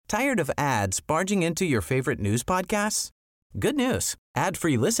Tired of ads barging into your favorite news podcasts? Good news.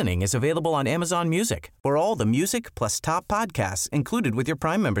 Ad-free listening is available on Amazon Music for all the music plus top podcasts included with your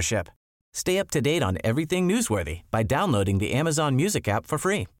Prime membership. Stay up to date on everything newsworthy by downloading the Amazon Music app for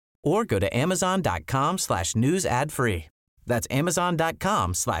free or go to amazon.com/news ad free. That's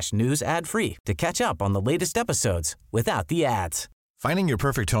amazon.com/news ad free to catch up on the latest episodes without the ads. Finding your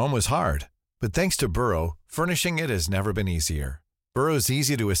perfect home was hard, but thanks to Burrow, furnishing it has never been easier. Burrow's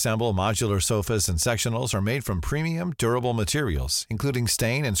easy-to-assemble modular sofas and sectionals are made from premium, durable materials, including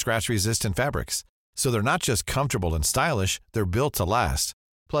stain and scratch-resistant fabrics. So they're not just comfortable and stylish, they're built to last.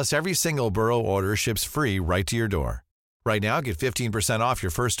 Plus, every single Burrow order ships free right to your door. Right now, get 15% off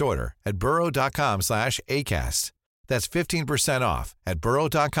your first order at burrow.com/ACAST. That's 15% off at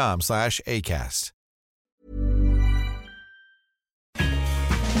burrow.com/ACAST.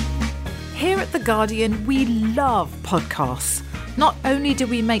 Here at The Guardian, we love podcasts. Not only do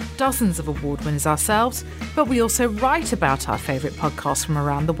we make dozens of award winners ourselves, but we also write about our favourite podcasts from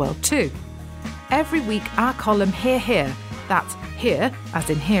around the world too. Every week, our column Here, that's here as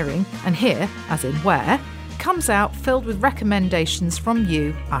in hearing and here as in where, comes out filled with recommendations from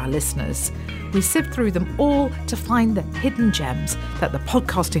you, our listeners. We sift through them all to find the hidden gems that the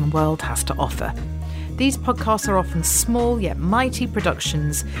podcasting world has to offer. These podcasts are often small yet mighty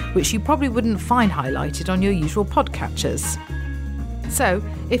productions, which you probably wouldn't find highlighted on your usual podcatchers. So,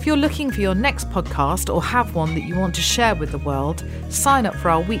 if you're looking for your next podcast or have one that you want to share with the world, sign up for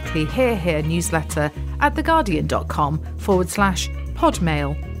our weekly Here newsletter at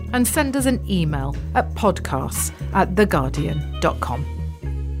theguardian.com/podmail and send us an email at podcasts@theguardian.com.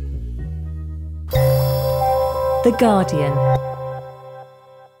 The Guardian.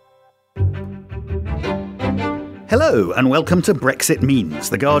 Hello and welcome to Brexit Means,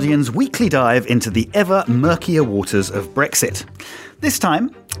 The Guardian's weekly dive into the ever murkier waters of Brexit. This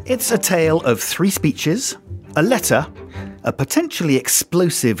time, it's a tale of 3 speeches, a letter, a potentially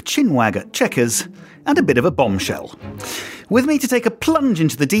explosive chinwag at Chequers, and a bit of a bombshell. With me to take a plunge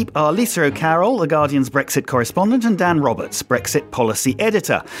into the deep are Lisa O'Carroll, The Guardian's Brexit correspondent, and Dan Roberts, Brexit policy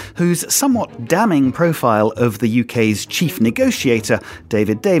editor, whose somewhat damning profile of the UK's chief negotiator,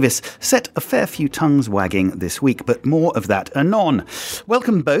 David Davis, set a fair few tongues wagging this week, but more of that anon.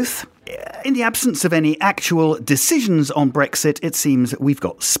 Welcome both. In the absence of any actual decisions on Brexit, it seems we've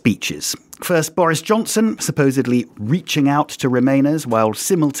got speeches. First, Boris Johnson supposedly reaching out to Remainers while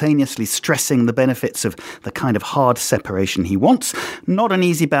simultaneously stressing the benefits of the kind of hard separation he wants. Not an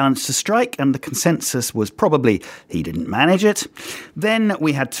easy balance to strike, and the consensus was probably he didn't manage it. Then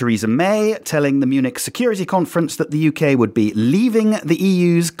we had Theresa May telling the Munich Security Conference that the UK would be leaving the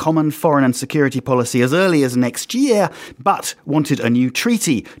EU's common foreign and security policy as early as next year, but wanted a new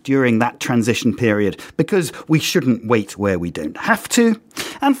treaty during that transition period because we shouldn't wait where we don't have to.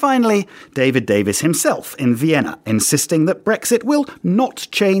 And finally, David Davis himself in Vienna, insisting that Brexit will not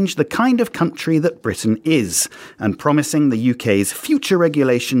change the kind of country that Britain is, and promising the UK's future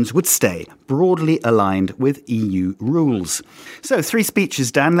regulations would stay broadly aligned with EU rules. So 3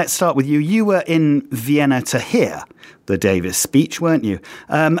 speeches, Dan. Let's start with you. You were in Vienna to hear the Davis speech, weren't you?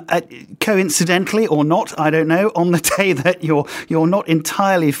 Coincidentally or not, I don't know, on the day that your not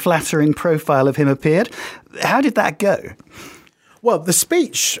entirely flattering profile of him appeared. How did that go? Well, the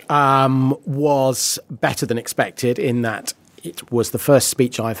speech was better than expected in that it was the first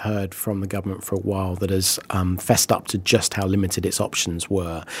speech I've heard from the government for a while that has fessed up to just how limited its options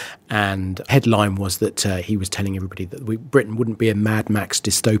were. And headline was that he was telling everybody that Britain wouldn't be a Mad Max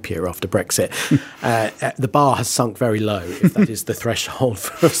dystopia after Brexit. The bar has sunk very low, if that is the threshold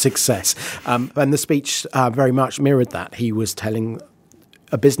for success. And the speech very much mirrored that. He was telling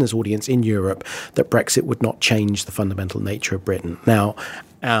a business audience in Europe that Brexit would not change the fundamental nature of Britain. Now,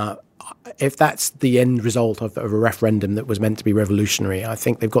 if that's the end result of a referendum that was meant to be revolutionary, I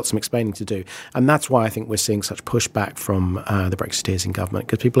think they've got some explaining to do. And that's why I think we're seeing such pushback from the Brexiteers in government,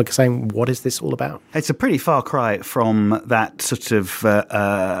 because people are saying, what is this all about? It's a pretty far cry from that sort of,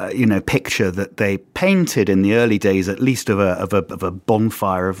 picture that they painted in the early days, at least of a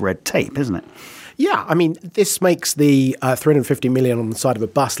bonfire of red tape, isn't it? Yeah, I mean, this makes the 350 million on the side of a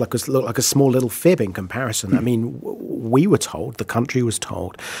bus look like a small little fib in comparison. I mean, we were told, the country was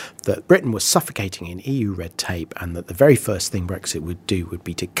told, that Britain was suffocating in EU red tape and that the very first thing Brexit would do would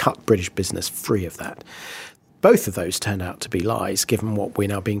be to cut British business free of that. Both of those turned out to be lies, given what we're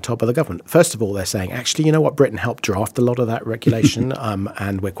now being told by the government. First of all, they're saying, actually, you know what, Britain helped draft a lot of that regulation,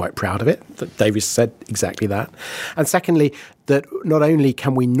 and we're quite proud of it. Davis said exactly that. And secondly, that not only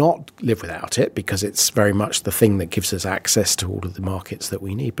can we not live without it, because it's very much the thing that gives us access to all of the markets that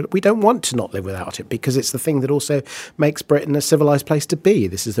we need, but we don't want to not live without it because it's the thing that also makes Britain a civilised place to be.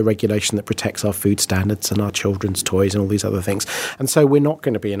 This is the regulation that protects our food standards and our children's toys and all these other things. And so we're not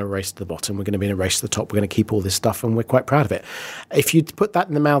going to be in a race to the bottom. We're going to be in a race to the top. We're going to keep all this stuff, and we're quite proud of it. If you'd put that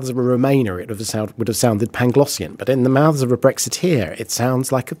in the mouths of a Remainer, it would have sounded Panglossian. But in the mouths of a Brexiteer, it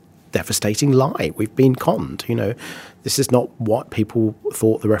sounds like a devastating lie. We've been conned, This is not what people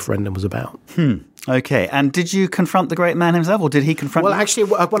thought the referendum was about. Okay. And did you confront the great man himself, or did he confront you? Actually,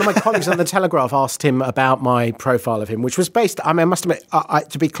 one of my colleagues on The Telegraph asked him about my profile of him, which was based, I must admit,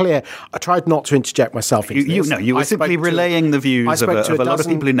 to be clear, I tried not to interject myself into this. You were simply relaying the views of a lot of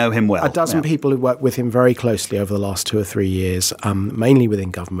people who know him well. A dozen people who worked with him very closely over the last 2 or 3 years, mainly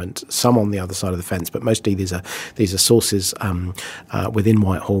within government, some on the other side of the fence, but mostly these are sources within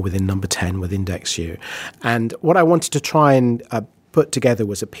Whitehall, within Number 10, within DexU. And what I wanted to try and put together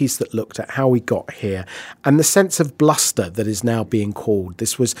was a piece that looked at how we got here and the sense of bluster that is now being called.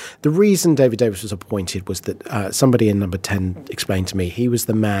 This was the reason David Davis was appointed, was that somebody in Number 10 explained to me he was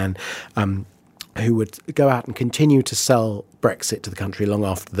the man who would go out and continue to sell Brexit to the country long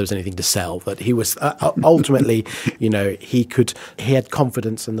after there was anything to sell, that he was ultimately, he had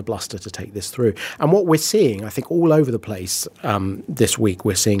confidence and the bluster to take this through. And what we're seeing, I think, all over the place this week,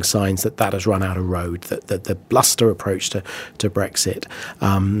 we're seeing signs that has run out of road, that the bluster approach to Brexit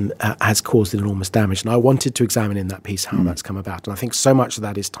has caused enormous damage. And I wanted to examine in that piece how that's come about. And I think so much of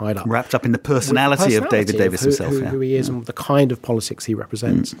that is tied up. Wrapped up in the personality of David Davis himself. Who he is and the kind of politics he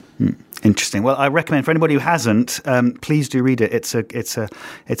represents. Interesting. Well, I recommend for anybody who hasn't, please do read it.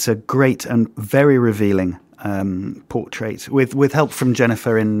 It's a great and very revealing portrait with help from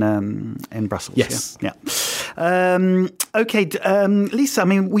Jennifer in Brussels. Yes. Yeah. Okay, Lisa. I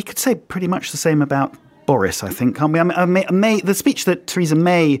mean, we could say pretty much the same about Boris, I think, can't we? The speech that Theresa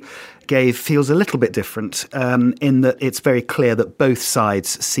May gave feels a little bit different in that it's very clear that both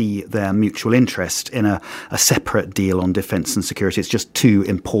sides see their mutual interest in a separate deal on defence and security. It's just too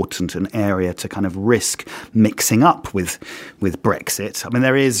important an area to kind of risk mixing up with Brexit. I mean,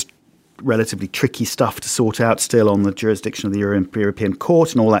 there is relatively tricky stuff to sort out still on the jurisdiction of the European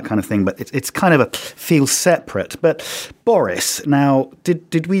Court and all that kind of thing, but it's kind of feels separate. But Boris, now,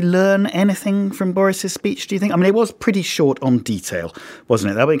 did we learn anything from Boris's speech, do you think? I mean, it was pretty short on detail,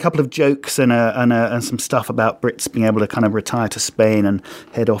 wasn't it? There were a couple of jokes and some stuff about Brits being able to kind of retire to Spain and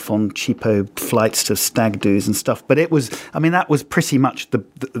head off on cheapo flights to stag do's and stuff. But it was, I mean, that was pretty much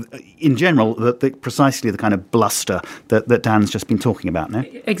in general, precisely the kind of bluster that Dan's just been talking about, no?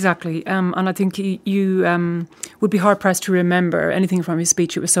 Exactly. And I think you would be hard-pressed to remember anything from his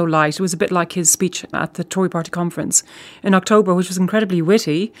speech. It was so light. It was a bit like his speech at the Tory party conference in October, which was incredibly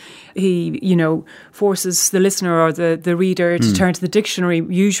witty. He, forces the listener or the reader to turn to the dictionary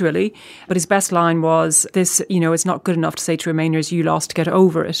usually. But his best line was this, it's not good enough to say to Remainers, you lost, get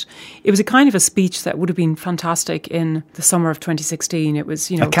over it. It was a kind of a speech that would have been fantastic in the summer of 2016. It was,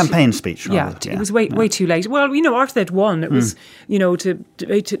 a campaign speech, rather. Yeah, it was way too late. Well, after they'd won, it was,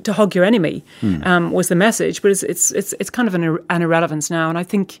 to hug your enemy was the message. But it's kind of an irrelevance now. And I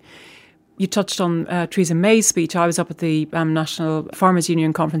think you touched on Theresa May's speech. I was up at the National Farmers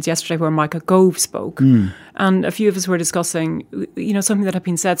Union conference yesterday where Michael Gove spoke. And a few of us were discussing, something that had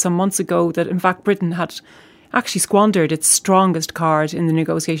been said some months ago, that in fact Britain had actually squandered its strongest card in the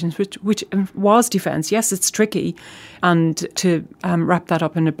negotiations, which was defence. Yes, it's tricky and to wrap that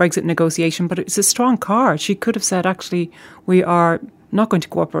up in a Brexit negotiation, but it's a strong card. She could have said, actually, we are not going to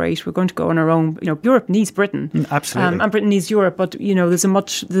cooperate. We're going to go on our own. Europe needs Britain, absolutely, and Britain needs Europe. But there's a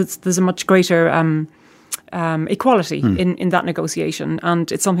much greater equality in that negotiation,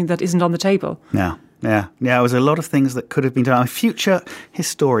 and it's something that isn't on the table. Yeah. There was a lot of things that could have been done. Future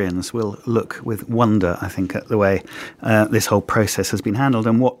historians will look with wonder, I think, at the way this whole process has been handled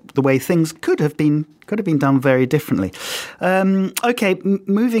and the way things could have been done very differently. Okay,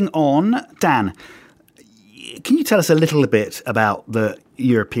 moving on, Dan. Can you tell us a little bit about the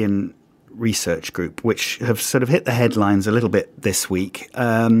European Research Group, which have sort of hit the headlines a little bit this week?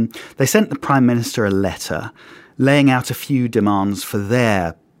 They sent the Prime Minister a letter laying out a few demands for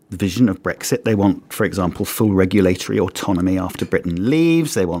their vision of Brexit. They want, for example, full regulatory autonomy after Britain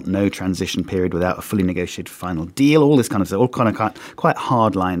leaves. They want no transition period without a fully negotiated final deal. All this kind of stuff, all kind of quite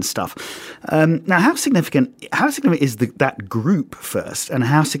hardline stuff. Now, how significant is that group first, and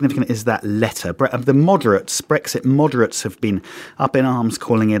how significant is that letter? The moderates, Brexit moderates, have been up in arms,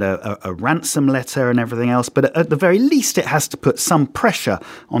 calling it a ransom letter and everything else. But at the very least, it has to put some pressure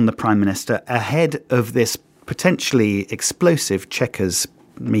on the Prime Minister ahead of this potentially explosive Chequers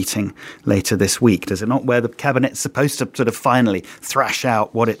meeting later this week, does it not? Where the Cabinet's supposed to sort of finally thrash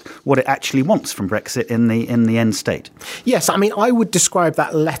out what it actually wants from Brexit in the end state. Yes, I mean, I would describe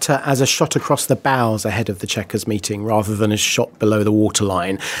that letter as a shot across the bows ahead of the Chequers meeting rather than a shot below the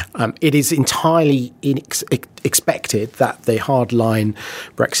waterline. It is entirely expected that the hardline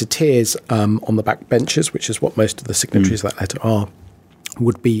Brexiteers on the backbenches, which is what most of the signatories of that letter are,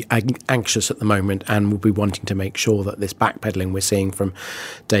 would be anxious at the moment and would be wanting to make sure that this backpedalling we're seeing from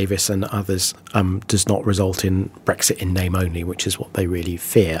Davis and others does not result in Brexit in name only, which is what they really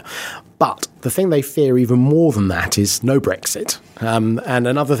fear. But the thing they fear even more than that is no Brexit. And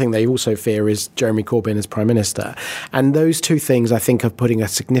another thing they also fear is Jeremy Corbyn as Prime Minister. And those two things, I think, are putting a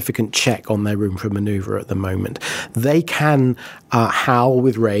significant check on their room for manoeuvre at the moment. They can howl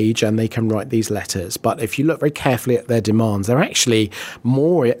with rage and they can write these letters. But if you look very carefully at their demands, they're actually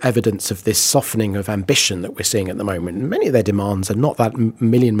more evidence of this softening of ambition that we're seeing at the moment. And many of their demands are not that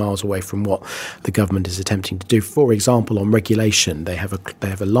million miles away from what the government is attempting to do. For example, on regulation, they have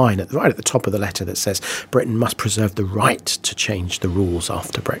a line right at the top of the letter that says Britain must preserve the right to change the rules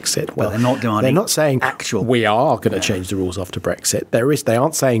after Brexit. Well, they're not saying actual. We are going to change the rules after Brexit. They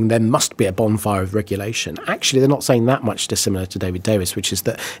aren't saying there must be a bonfire of regulation. Actually, they're not saying that much dissimilar to David Davis, which is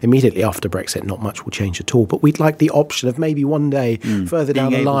that immediately after Brexit, not much will change at all. But we'd like the option of maybe one day further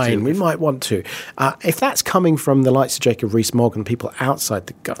down the line, we might want to. If that's coming from the likes of Jacob Rees-Mogg and people outside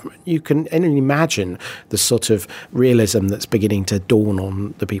the government, you can only imagine the sort of realism that's beginning to dawn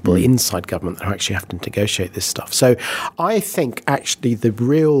on the people inside government that are actually having to negotiate this stuff. So I think actually the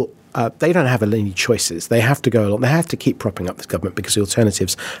real they don't have any choices. They have to go along. They have to keep propping up this government because the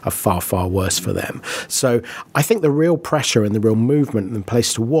alternatives are far, far worse for them. So I think the real pressure and the real movement and the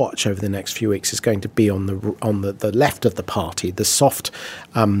place to watch over the next few weeks is going to be on the left of the party, the soft,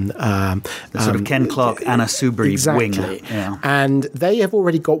 the sort of Ken Clarke, Anna Soubry wing. Yeah. And they have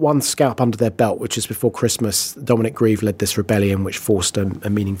already got one scalp under their belt, which is before Christmas. Dominic Grieve led this rebellion, which forced a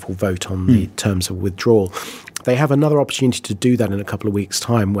meaningful vote on the terms of withdrawal. They have another opportunity to do that in a couple of weeks'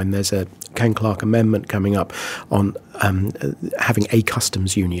 time when there's a Ken Clarke amendment coming up on having a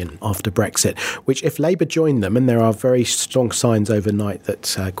customs union after Brexit, which if Labour join them, and there are very strong signs overnight that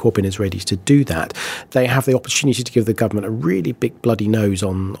Corbyn is ready to do that, they have the opportunity to give the government a really big bloody nose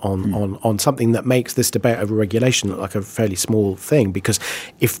on something that makes this debate over regulation look like a fairly small thing. Because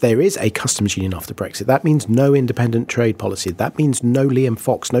if there is a customs union after Brexit, that means no independent trade policy. That means no Liam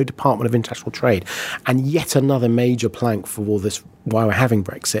Fox, no Department of International Trade, and yet another major plank for all this why we're having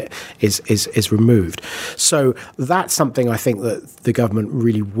Brexit is removed. So that's something I think that the government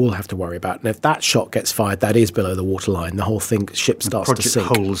really will have to worry about. And if that shot gets fired, that is below the waterline. The whole ship starts to sink.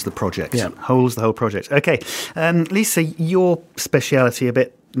 Holds the project. Yeah. Holds the whole project. Okay. Lisa, your speciality a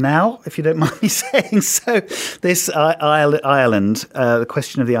bit now, if you don't mind me saying so. This Ireland, the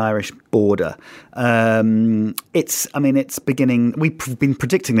question of the Irish border. It's beginning. We've been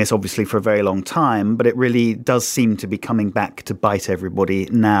predicting this obviously for a very long time, but it really does seem to be coming back to bite everybody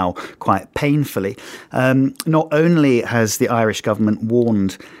now quite painfully. Not only has the Irish government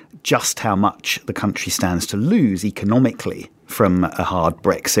warned just how much the country stands to lose economically from a hard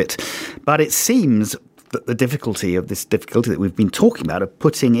Brexit, but it seems that the difficulty that we've been talking about of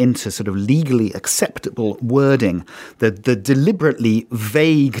putting into sort of legally acceptable wording the deliberately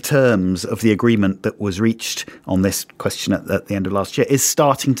vague terms of the agreement that was reached on this question at the end of last year is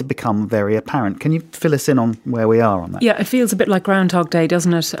starting to become very apparent. Can you fill us in on where we are on that? Yeah, it feels a bit like Groundhog Day,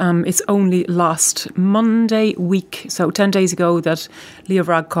 doesn't it? It's only last Monday week, so 10 days ago, that Leo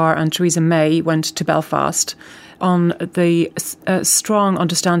Varadkar and Theresa May went to Belfast on the strong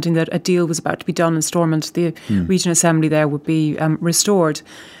understanding that a deal was about to be done in Stormont. The regional assembly there would be restored.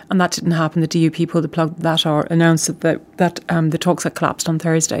 And that didn't happen. The DUP pulled the plug that or announced that the talks had collapsed on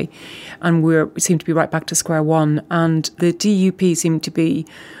Thursday. And we seem to be right back to square one. And the DUP seem to be,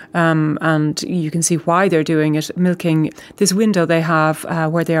 and you can see why they're doing it, milking this window they have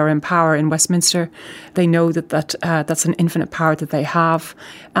where they are in power in Westminster. They know that's an infinite power that they have.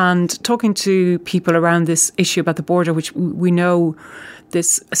 And talking to people around this issue about the border, which we know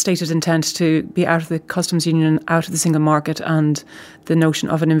this stated intent to be out of the customs union, out of the single market, and the notion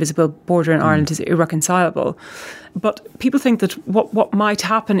of an invisible border in Ireland is irreconcilable. But people think that what might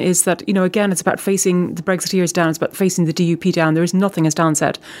happen is that, again, it's about facing the Brexiteers down, it's about facing the DUP down. There is nothing, as Dan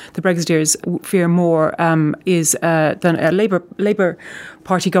said, the Brexiteers fear more than a Labour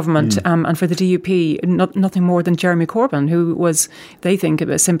party government, and for the DUP, nothing more than Jeremy Corbyn, who was, they think,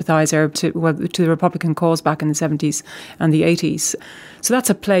 a sympathiser to the Republican cause back in the 70s and the 80s. So that's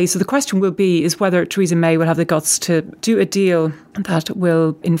a play. So the question will be is whether Theresa May will have the guts to do a deal that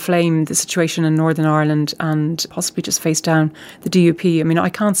will inflame the situation in Northern Ireland and possibly just face down the DUP. I mean, I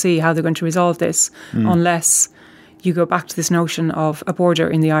can't see how they're going to resolve this unless you go back to this notion of a border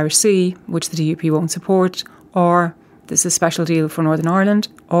in the Irish Sea, which the DUP won't support, or there's a special deal for Northern Ireland,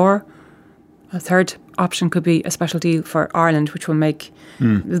 or a third option could be a special deal for Ireland, which will make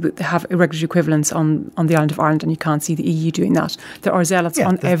have regulatory equivalence on the island of Ireland, and you can't see the EU doing that. There are zealots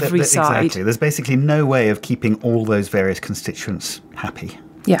on every side. Exactly. There's basically no way of keeping all those various constituents happy.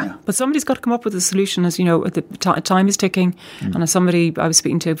 Yeah, but somebody's got to come up with a solution. As you know, the time is ticking, and as somebody I was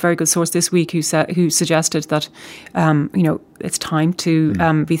speaking to, a very good source this week, who suggested that it's time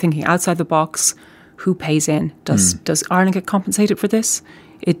to be thinking outside the box. Who pays in? Does Ireland get compensated for this?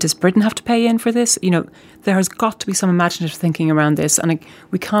 Does Britain have to pay in for this? There has got to be some imaginative thinking around this, and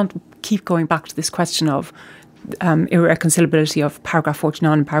we can't keep going back to this question of irreconcilability of paragraph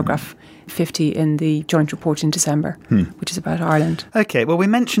 49 and paragraph 50 in the joint report in December, which is about Ireland. Okay, well, we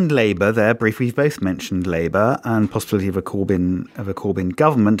mentioned Labour there briefly. We've both mentioned Labour and possibility of a Corbyn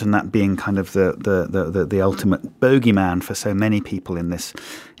government, and that being kind of the ultimate bogeyman for so many people in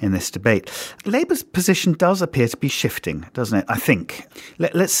this debate. Labour's position does appear to be shifting, doesn't it? I think.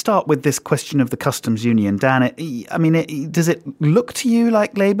 Let's start with this question of the customs union, Dan. Does it look to you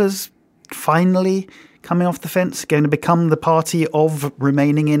like Labour's finally coming off the fence, going to become the party of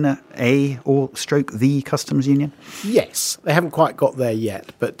remaining in the customs union? Yes, they haven't quite got there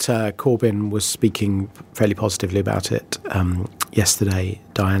yet, but Corbyn was speaking fairly positively about it yesterday.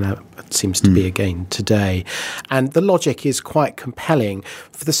 Diana seems to be again today. And the logic is quite compelling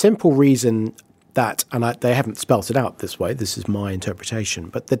for the simple reason that, and they haven't spelt it out this way, this is my interpretation,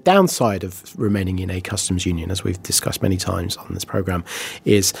 but the downside of remaining in a customs union, as we've discussed many times on this programme,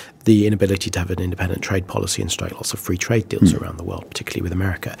 is the inability to have an independent trade policy and strike lots of free trade deals around the world, particularly with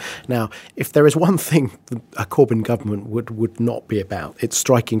America. Now, if there is one thing a Corbyn government would not be about, it's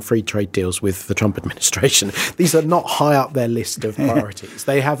striking free trade deals with the Trump administration. These are not high up their list of priorities.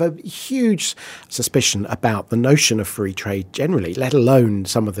 They have a huge suspicion about the notion of free trade generally, let alone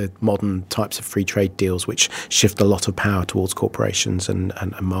some of the modern types of free trade deals which shift a lot of power towards corporations and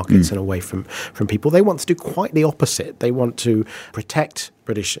markets and away from people. They want to do quite the opposite. They want to protect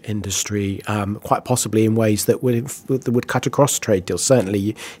British industry, quite possibly in ways that would cut across trade deals,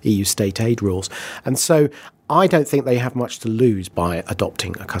 certainly EU state aid rules. And so I don't think they have much to lose by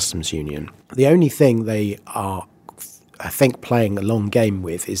adopting a customs union. The only thing they are, I think, playing a long game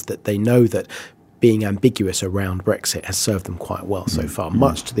with is that they know that being ambiguous around Brexit has served them quite well so far,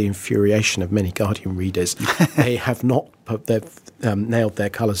 much to the infuriation of many Guardian readers. They have not nailed their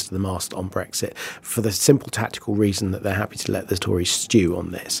colours to the mast on Brexit for the simple tactical reason that they're happy to let the Tories stew on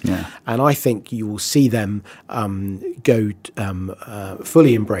this. Yeah. And I think you will see them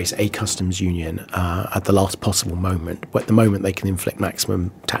fully embrace a customs union at the last possible moment, at the moment they can inflict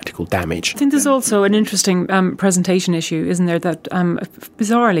maximum tactical damage. I think there's also an interesting presentation issue, isn't there, that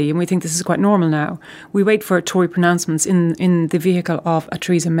bizarrely, and we think this is quite normal now, we wait for Tory pronouncements in the vehicle of a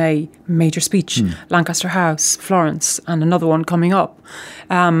Theresa May major speech, Lancaster House, Florence, and another one coming up.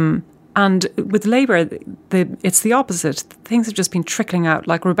 And with Labour, it's the opposite. Things have just been trickling out.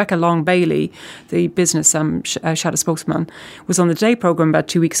 Like Rebecca Long-Bailey, the business shadow spokesman, was on the Today programme about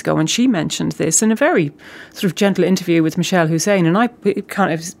 2 weeks ago, and she mentioned this in a very sort of gentle interview with Michelle Hussein. And I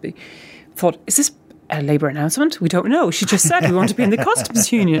kind of thought, is this a Labour announcement? We don't know. She just said we want to be in the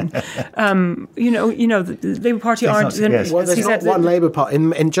customs union. The Labour Party aren't. Well, there's not one Labour Party.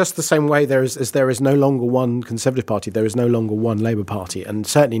 In just the same way there is no longer one Conservative Party, there is no longer one Labour Party, and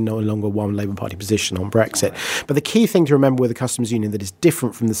certainly no longer one Labour Party position on Brexit. But the key thing to remember with the customs union that is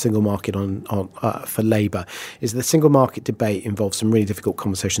different from the single market for Labour is the single market debate involves some really difficult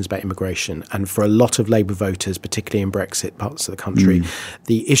conversations about immigration, and for a lot of Labour voters, particularly in Brexit parts of the country,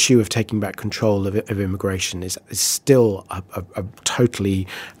 the issue of taking back control of immigration is still a totally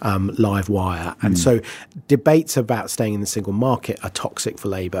live wire. And so debates about staying in the single market are toxic for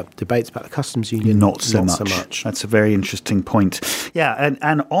Labour. Debates about the customs union, not so much. That's a very interesting point. Yeah,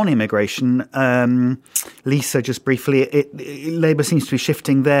 and on immigration, Lisa, just briefly, Labour seems to be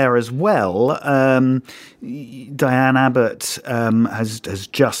shifting there as well. Diane Abbott has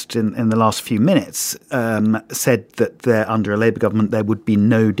just, in the last few minutes, said that under a Labour government there would be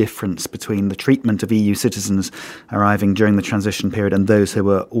no difference between the treatment of of EU citizens arriving during the transition period and those who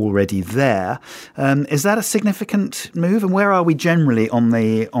were already there. Is that a significant move? And where are we generally on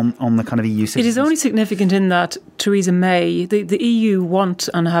the kind of EU citizens? It is only significant in that Theresa May, the EU want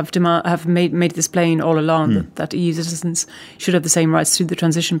and have made this plain all along that EU citizens should have the same rights through the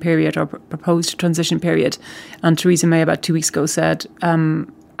transition period or proposed transition period. And Theresa May about 2 weeks ago said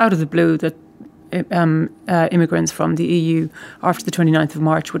out of the blue that immigrants from the EU after the 29th of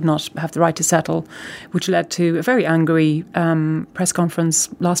March would not have the right to settle, which led to a very angry press conference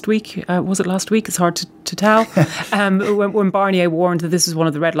last week. Was it last week? It's hard to tell. When Barnier warned that this is one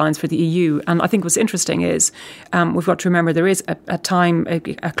of the red lines for the EU. And I think what's interesting is we've got to remember there is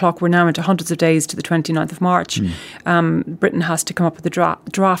a clock. We're now into hundreds of days to the 29th of March. Britain has to come up with a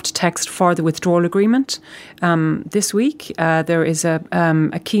draft text for the withdrawal agreement. This week, there is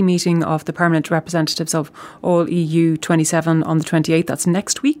a key meeting of the permanent representatives of all EU 27 on the 28th. That's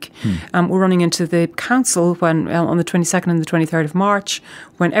next week. We're running into the council when on the 22nd and the 23rd of March,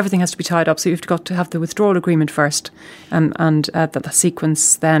 when everything has to be tied up. So you've got to have the withdrawal agreement first, and that the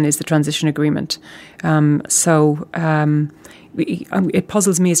sequence then is the transition agreement. It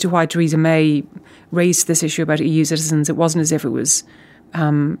puzzles me as to why Theresa May raised this issue about EU citizens. It wasn't as if it was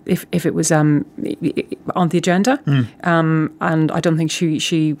if it was on the agenda, and I don't think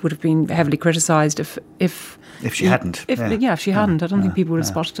she would have been heavily criticised if she hadn't. If she hadn't, I don't think people would have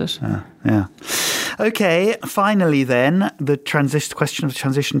spotted it. Okay, finally then, the question of the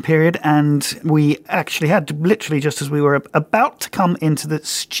transition period, and we actually had, literally just as we were about to come into the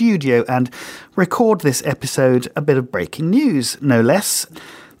studio and record this episode, a bit of breaking news, no less.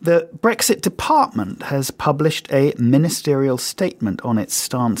 The Brexit Department has published a ministerial statement on its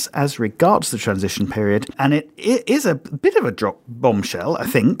stance as regards the transition period, and it is a bit of a bombshell, I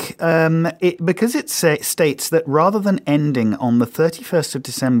think, because it states that rather than ending on the 31st of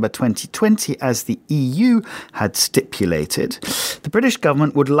December 2020 as the EU had stipulated, the British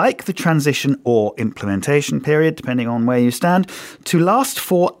government would like the transition or implementation period, depending on where you stand, to last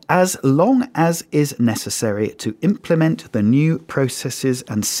for as long as is necessary to implement the new processes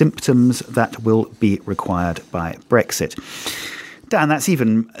and symptoms that will be required by Brexit. Dan, that's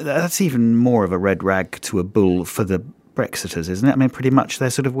even more of a red rag to a bull for the Brexiters, isn't it? I mean, pretty much their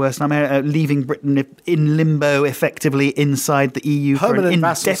sort of worst nightmare, leaving Britain in limbo, effectively inside the EU for an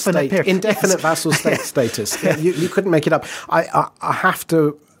indefinite period. Indefinite vassal state status. Yeah, you couldn't make it up. I have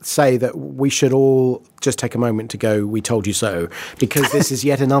to say that we should all just take a moment to go, we told you so, because this is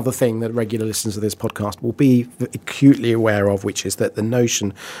yet another thing that regular listeners of this podcast will be acutely aware of, which is that the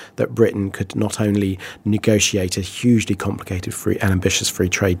notion that Britain could not only negotiate a hugely complicated and ambitious free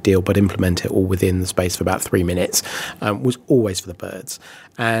trade deal, but implement it all within the space of about 3 minutes, was always for the birds.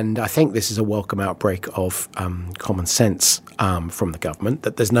 And I think this is a welcome outbreak of common sense from the government,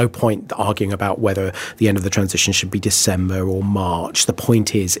 that there's no point arguing about whether the end of the transition should be December or March. The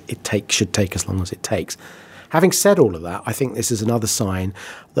point is it should take as long as it takes. Having said all of that, I think this is another sign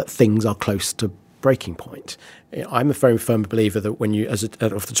that things are close to breaking point. I'm a very firm believer that when you,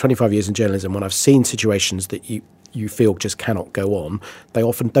 after 25 years in journalism, when I've seen situations that you feel just cannot go on, they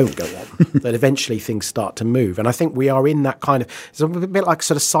often don't go on. That eventually things start to move. And I think we are in that kind of, it's a bit like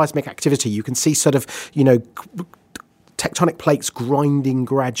sort of seismic activity. You can see sort of, tectonic plates grinding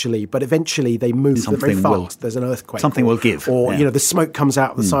gradually, but eventually they move very fast. There's an earthquake. Something will give. Or, the smoke comes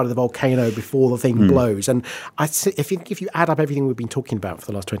out the side of the volcano before the thing blows. And if you add up everything we've been talking about for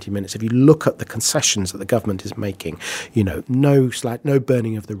the last 20 minutes, if you look at the concessions that the government is making, no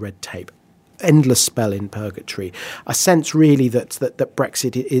burning of the red tape, endless spell in purgatory, a sense really that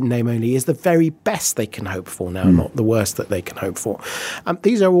Brexit in name only is the very best they can hope for now, not the worst that they can hope for.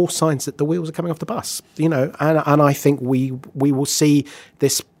 These are all signs that the wheels are coming off the bus, and I think we will see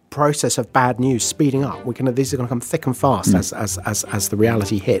this process of bad news speeding up. These are going to come thick and fast as the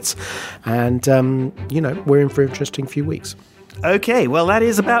reality hits, and we're in for an interesting few weeks. Okay, well, that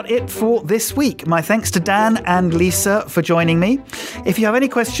is about it for this week. My thanks to Dan and Lisa for joining me. If you have any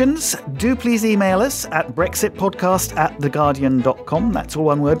questions, do please email us at brexitpodcast@theguardian.com. That's all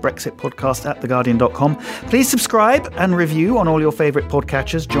one word, brexitpodcast@theguardian.com. Please subscribe and review on all your favourite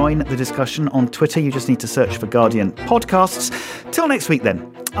podcatchers. Join the discussion on Twitter. You just need to search for Guardian Podcasts. Till next week, then.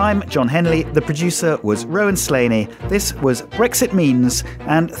 I'm John Henley. The producer was Rowan Slaney. This was Brexit Means,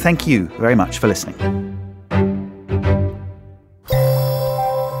 and thank you very much for listening.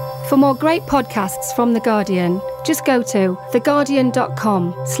 For more great podcasts from The Guardian, just go to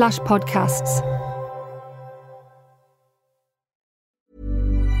theguardian.com/podcasts.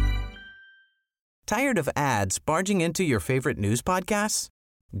 Tired of ads barging into your favorite news podcasts?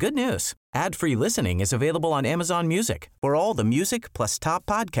 Good news. Ad-free listening is available on Amazon Music for all the music plus top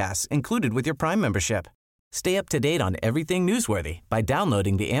podcasts included with your Prime membership. Stay up to date on everything newsworthy by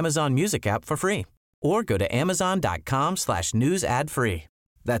downloading the Amazon Music app for free or go to amazon.com/news ad free.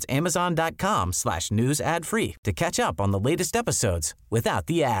 That's amazon.com/news ad free to catch up on the latest episodes without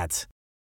the ads.